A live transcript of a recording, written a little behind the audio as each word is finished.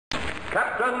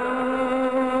Captain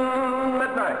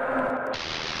Midnight.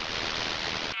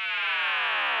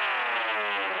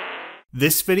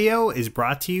 This video is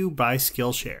brought to you by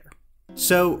Skillshare.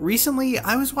 So recently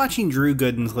I was watching Drew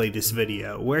Gooden's latest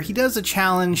video where he does a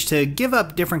challenge to give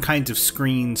up different kinds of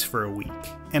screens for a week.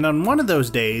 And on one of those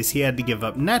days he had to give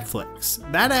up Netflix.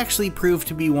 That actually proved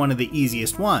to be one of the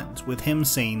easiest ones, with him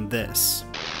saying this.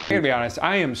 I'm gonna be honest,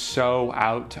 I am so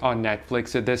out on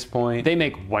Netflix at this point. They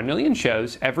make 1 million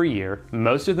shows every year,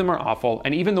 most of them are awful,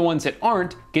 and even the ones that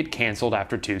aren't get canceled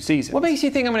after 2 seasons. What makes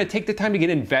you think I'm gonna take the time to get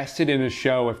invested in a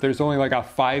show if there's only like a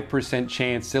 5%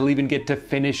 chance they'll even get to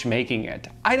finish making it?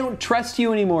 I don't trust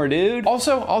you anymore, dude.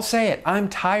 Also, I'll say it, I'm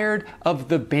tired of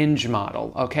the binge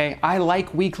model, okay? I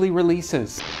like weekly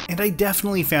releases. And I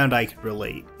definitely found I could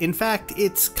relate. In fact,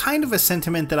 it's kind of a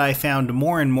sentiment that I found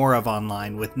more and more of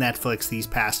online with Netflix these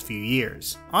past few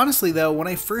years. Honestly though, when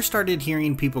I first started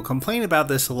hearing people complain about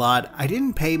this a lot, I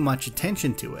didn't pay much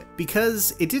attention to it,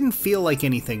 because it didn't feel like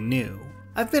anything new.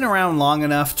 I've been around long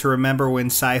enough to remember when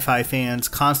sci-fi fans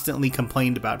constantly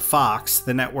complained about Fox,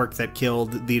 the network that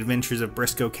killed The Adventures of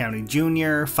Briscoe County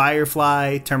Jr.,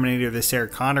 Firefly, Terminator the Sarah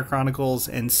Connor Chronicles,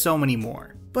 and so many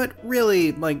more. But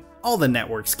really, like, all the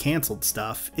networks canceled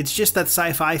stuff. It's just that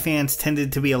sci-fi fans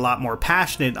tended to be a lot more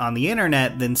passionate on the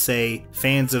internet than, say,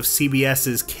 fans of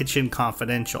CBS's Kitchen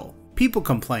Confidential. People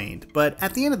complained, but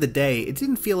at the end of the day, it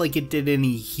didn't feel like it did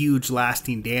any huge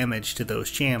lasting damage to those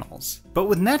channels. But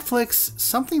with Netflix,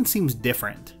 something seems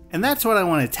different. And that's what I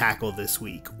want to tackle this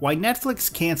week, why Netflix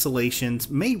cancellations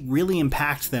may really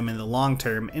impact them in the long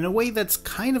term in a way that's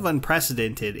kind of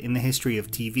unprecedented in the history of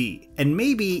TV, and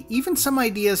maybe even some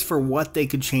ideas for what they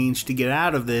could change to get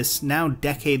out of this now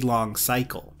decade-long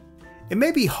cycle. It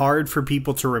may be hard for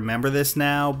people to remember this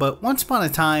now, but once upon a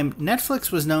time,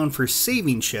 Netflix was known for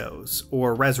saving shows,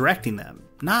 or resurrecting them,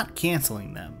 not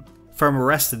canceling them. From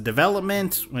Arrested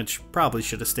Development, which probably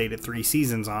should have stayed at 3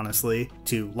 seasons honestly,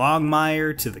 to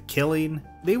Longmire, to The Killing,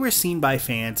 they were seen by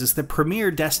fans as the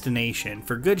premier destination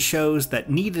for good shows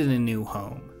that needed a new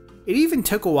home. It even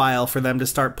took a while for them to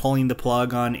start pulling the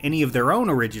plug on any of their own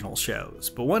original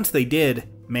shows, but once they did,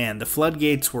 man, the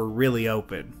floodgates were really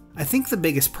open. I think the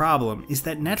biggest problem is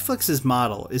that Netflix's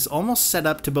model is almost set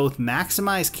up to both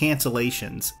maximize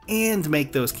cancellations and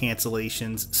make those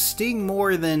cancellations sting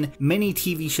more than many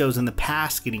TV shows in the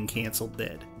past getting canceled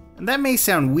did. And that may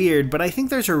sound weird, but I think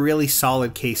there's a really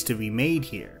solid case to be made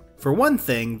here. For one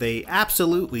thing, they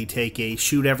absolutely take a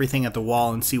shoot everything at the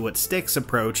wall and see what sticks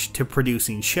approach to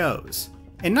producing shows.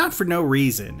 And not for no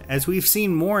reason, as we've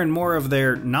seen more and more of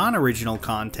their non-original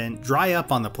content dry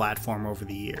up on the platform over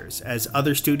the years, as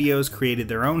other studios created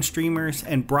their own streamers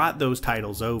and brought those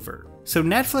titles over. So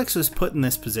Netflix was put in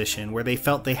this position where they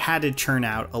felt they had to churn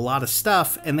out a lot of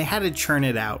stuff, and they had to churn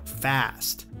it out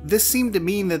fast. This seemed to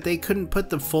mean that they couldn't put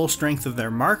the full strength of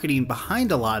their marketing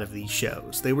behind a lot of these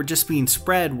shows, they were just being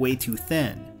spread way too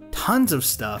thin. Tons of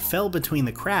stuff fell between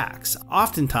the cracks,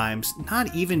 oftentimes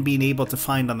not even being able to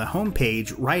find on the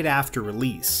homepage right after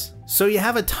release. So you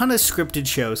have a ton of scripted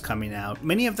shows coming out,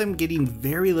 many of them getting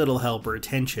very little help or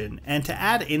attention, and to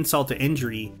add insult to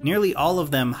injury, nearly all of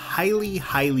them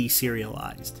highly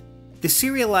serialized. The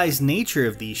serialized nature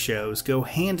of these shows go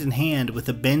hand in hand with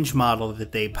the binge model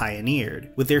that they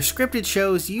pioneered, with their scripted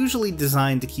shows usually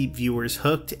designed to keep viewers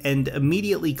hooked and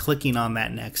immediately clicking on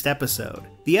that next episode.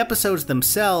 The episodes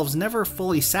themselves, never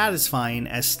fully satisfying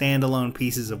as standalone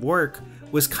pieces of work,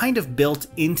 was kind of built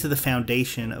into the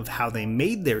foundation of how they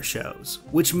made their shows,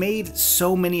 which made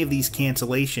so many of these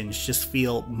cancellations just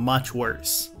feel much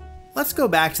worse. Let's go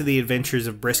back to The Adventures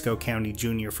of Briscoe County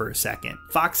Jr. for a second,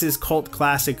 Fox's cult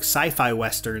classic sci-fi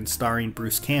western starring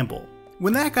Bruce Campbell.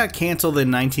 When that got canceled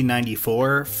in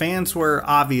 1994, fans were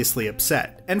obviously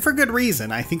upset, and for good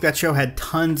reason. I think that show had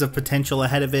tons of potential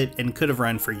ahead of it and could have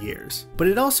run for years. But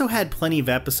it also had plenty of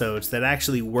episodes that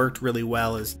actually worked really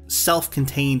well as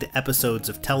self-contained episodes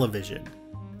of television.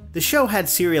 The show had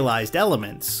serialized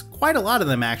elements, quite a lot of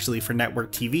them actually for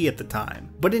network TV at the time,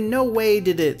 but in no way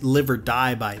did it live or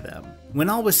die by them. When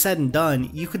all was said and done,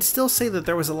 you could still say that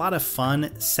there was a lot of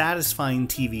fun, satisfying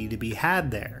TV to be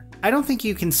had there. I don't think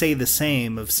you can say the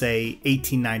same of, say,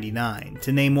 1899,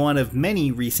 to name one of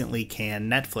many recently canned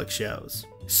Netflix shows.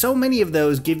 So many of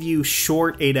those give you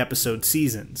short 8-episode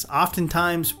seasons,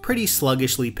 oftentimes pretty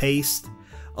sluggishly paced,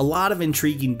 a lot of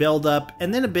intriguing build-up,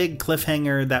 and then a big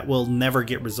cliffhanger that will never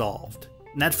get resolved.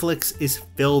 Netflix is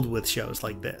filled with shows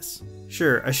like this.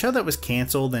 Sure, a show that was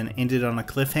cancelled and ended on a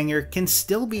cliffhanger can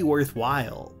still be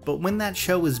worthwhile, but when that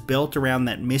show is built around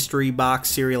that mystery box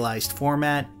serialized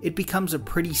format, it becomes a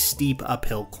pretty steep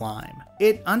uphill climb.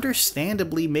 It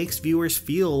understandably makes viewers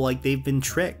feel like they've been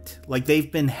tricked, like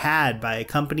they've been had by a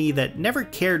company that never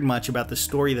cared much about the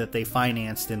story that they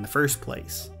financed in the first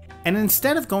place. And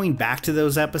instead of going back to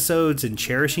those episodes and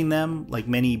cherishing them, like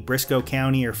many Briscoe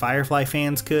County or Firefly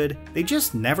fans could, they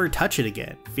just never touch it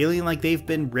again, feeling like they've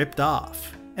been ripped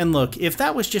off. And look, if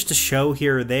that was just a show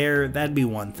here or there, that'd be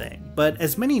one thing. But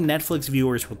as many Netflix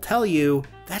viewers will tell you,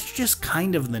 that's just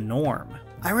kind of the norm.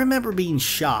 I remember being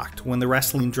shocked when the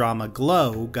wrestling drama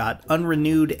Glow got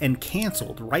unrenewed and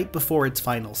cancelled right before its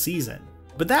final season.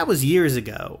 But that was years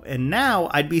ago, and now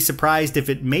I'd be surprised if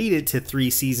it made it to 3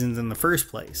 seasons in the first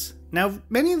place. Now,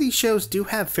 many of these shows do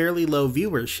have fairly low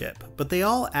viewership, but they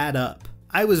all add up.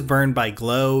 I was burned by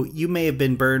Glow, you may have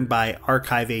been burned by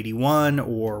Archive 81,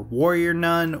 or Warrior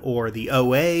Nun, or the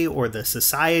OA, or the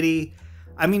Society.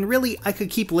 I mean, really, I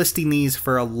could keep listing these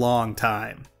for a long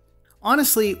time.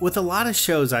 Honestly, with a lot of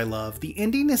shows I love, the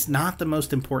ending is not the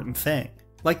most important thing.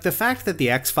 Like, the fact that the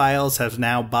X-Files has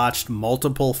now botched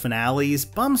multiple finales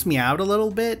bums me out a little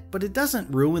bit, but it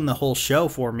doesn't ruin the whole show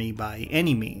for me by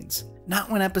any means. Not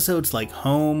when episodes like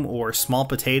Home or Small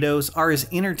Potatoes are as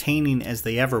entertaining as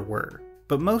they ever were.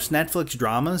 But most Netflix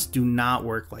dramas do not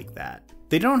work like that.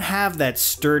 They don't have that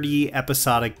sturdy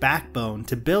episodic backbone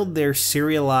to build their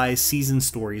serialized season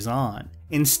stories on,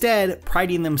 instead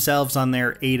priding themselves on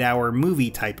their 8-hour movie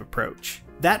type approach.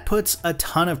 That puts a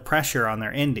ton of pressure on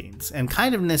their endings, and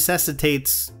kind of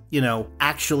necessitates,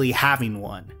 actually having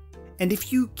one. And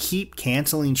if you keep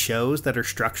canceling shows that are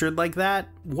structured like that,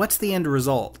 what's the end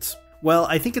result? Well,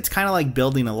 I think it's kind of like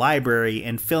building a library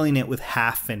and filling it with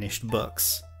half-finished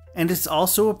books. And it's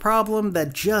also a problem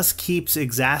that just keeps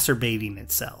exacerbating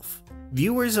itself.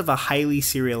 Viewers of a highly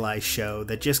serialized show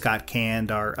that just got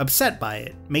canned are upset by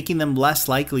it, making them less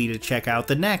likely to check out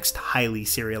the next highly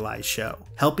serialized show,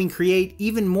 helping create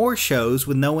even more shows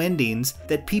with no endings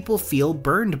that people feel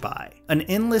burned by. An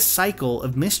endless cycle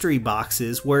of mystery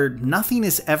boxes where nothing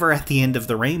is ever at the end of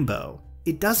the rainbow.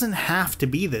 It doesn't have to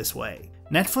be this way.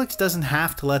 Netflix doesn't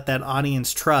have to let that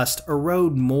audience trust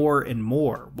erode more and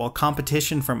more, while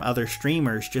competition from other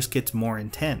streamers just gets more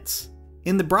intense.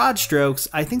 In the broad strokes,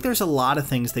 I think there's a lot of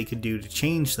things they could do to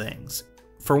change things.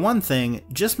 For one thing,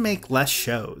 just make less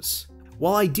shows.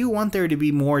 While I do want there to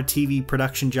be more TV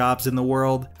production jobs in the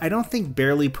world, I don't think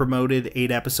barely promoted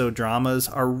 8-episode dramas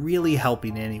are really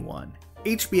helping anyone.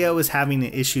 HBO is having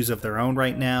issues of their own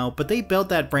right now, but they built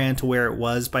that brand to where it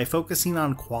was by focusing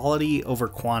on quality over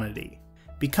quantity.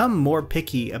 Become more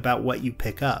picky about what you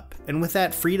pick up, and with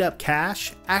that freed up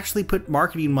cash, actually put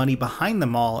marketing money behind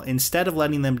them all instead of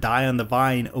letting them die on the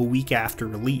vine a week after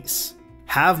release.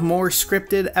 Have more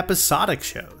scripted episodic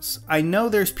shows. I know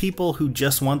there's people who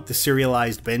just want the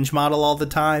serialized binge model all the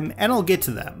time, and I'll get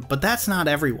to them, but that's not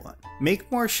everyone.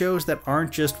 Make more shows that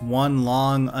aren't just one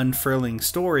long, unfurling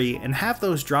story, and have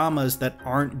those dramas that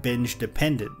aren't binge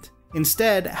dependent.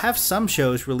 Instead, have some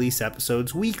shows release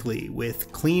episodes weekly, with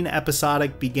clean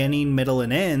episodic beginning, middle,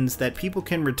 and ends that people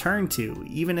can return to,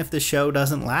 even if the show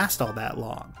doesn't last all that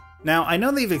long. Now, I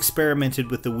know they've experimented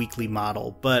with the weekly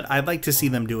model, but I'd like to see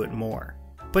them do it more.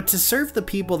 But to serve the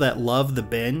people that love the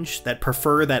binge, that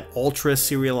prefer that ultra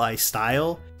serialized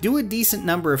style, do a decent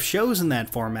number of shows in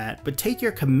that format, but take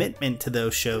your commitment to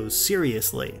those shows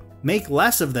seriously. Make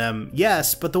less of them,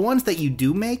 yes, but the ones that you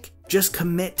do make, just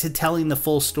commit to telling the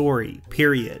full story,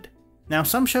 period. Now,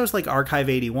 some shows like Archive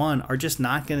 81 are just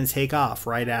not going to take off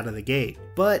right out of the gate,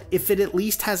 but if it at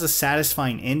least has a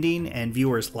satisfying ending and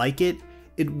viewers like it,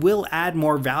 it will add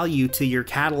more value to your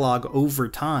catalog over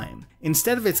time,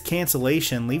 instead of its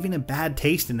cancellation leaving a bad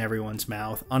taste in everyone's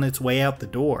mouth on its way out the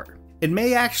door. It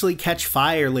may actually catch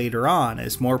fire later on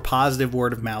as more positive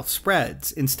word of mouth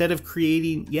spreads, instead of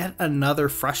creating yet another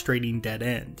frustrating dead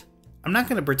end. I'm not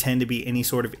going to pretend to be any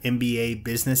sort of MBA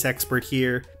business expert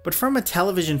here, but from a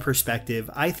television perspective,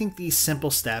 I think these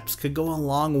simple steps could go a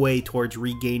long way towards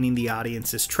regaining the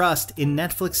audience's trust in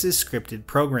Netflix's scripted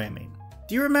programming.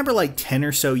 Do you remember like 10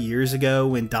 or so years ago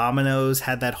when Domino's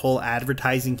had that whole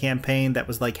advertising campaign that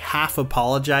was like half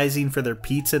apologizing for their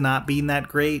pizza not being that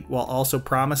great while also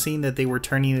promising that they were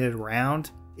turning it around?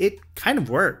 It kind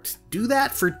of worked. Do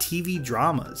that for TV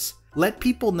dramas. Let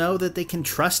people know that they can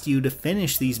trust you to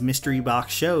finish these mystery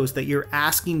box shows that you're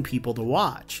asking people to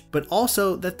watch, but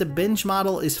also that the binge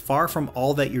model is far from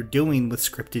all that you're doing with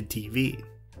scripted TV.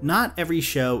 Not every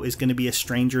show is going to be a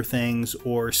Stranger Things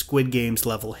or Squid Games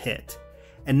level hit,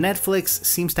 and Netflix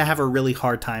seems to have a really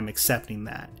hard time accepting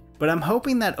that. But I'm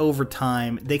hoping that over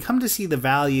time, they come to see the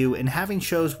value in having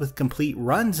shows with complete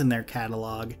runs in their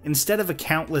catalog instead of a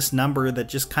countless number that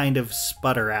just kind of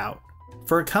sputter out.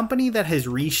 For a company that has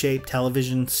reshaped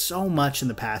television so much in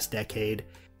the past decade,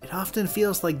 it often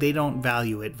feels like they don't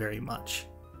value it very much.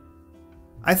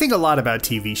 I think a lot about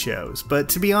TV shows, but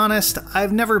to be honest,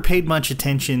 I've never paid much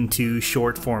attention to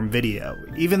short-form video,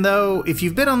 even though if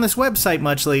you've been on this website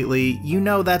much lately, you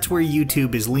know that's where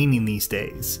YouTube is leaning these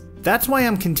days. That's why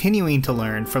I'm continuing to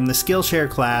learn from the Skillshare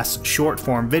class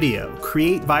Short-Form Video,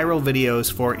 create viral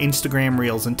videos for Instagram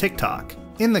Reels and TikTok.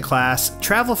 In the class,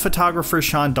 travel photographer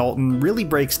Sean Dalton really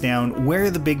breaks down where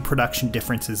the big production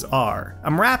differences are.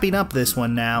 I'm wrapping up this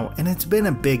one now, and it's been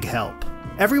a big help.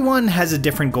 Everyone has a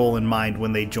different goal in mind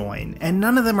when they join, and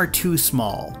none of them are too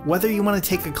small. Whether you want to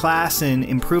take a class in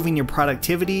improving your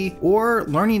productivity or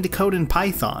learning to code in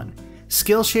Python,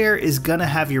 Skillshare is gonna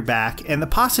have your back, and the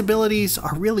possibilities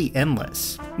are really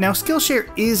endless. Now, Skillshare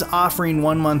is offering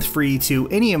 1 month free to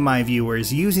any of my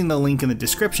viewers using the link in the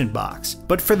description box,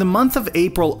 but for the month of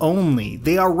April only,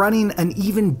 they are running an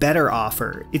even better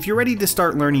offer. If you're ready to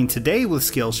start learning today with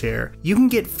Skillshare, you can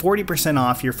get 40%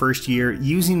 off your first year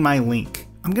using my link.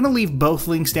 I'm gonna leave both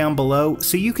links down below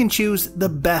so you can choose the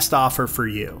best offer for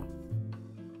you.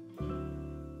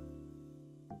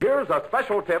 Here's a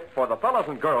special tip for the fellas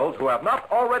and girls who have not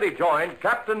already joined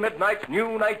Captain Midnight's new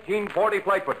 1940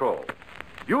 Flight Patrol.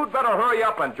 You'd better hurry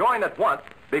up and join at once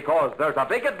because there's a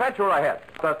big adventure ahead.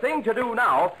 The thing to do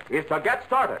now is to get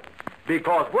started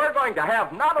because we're going to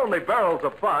have not only barrels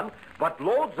of fun, but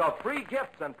loads of free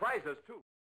gifts and prizes too.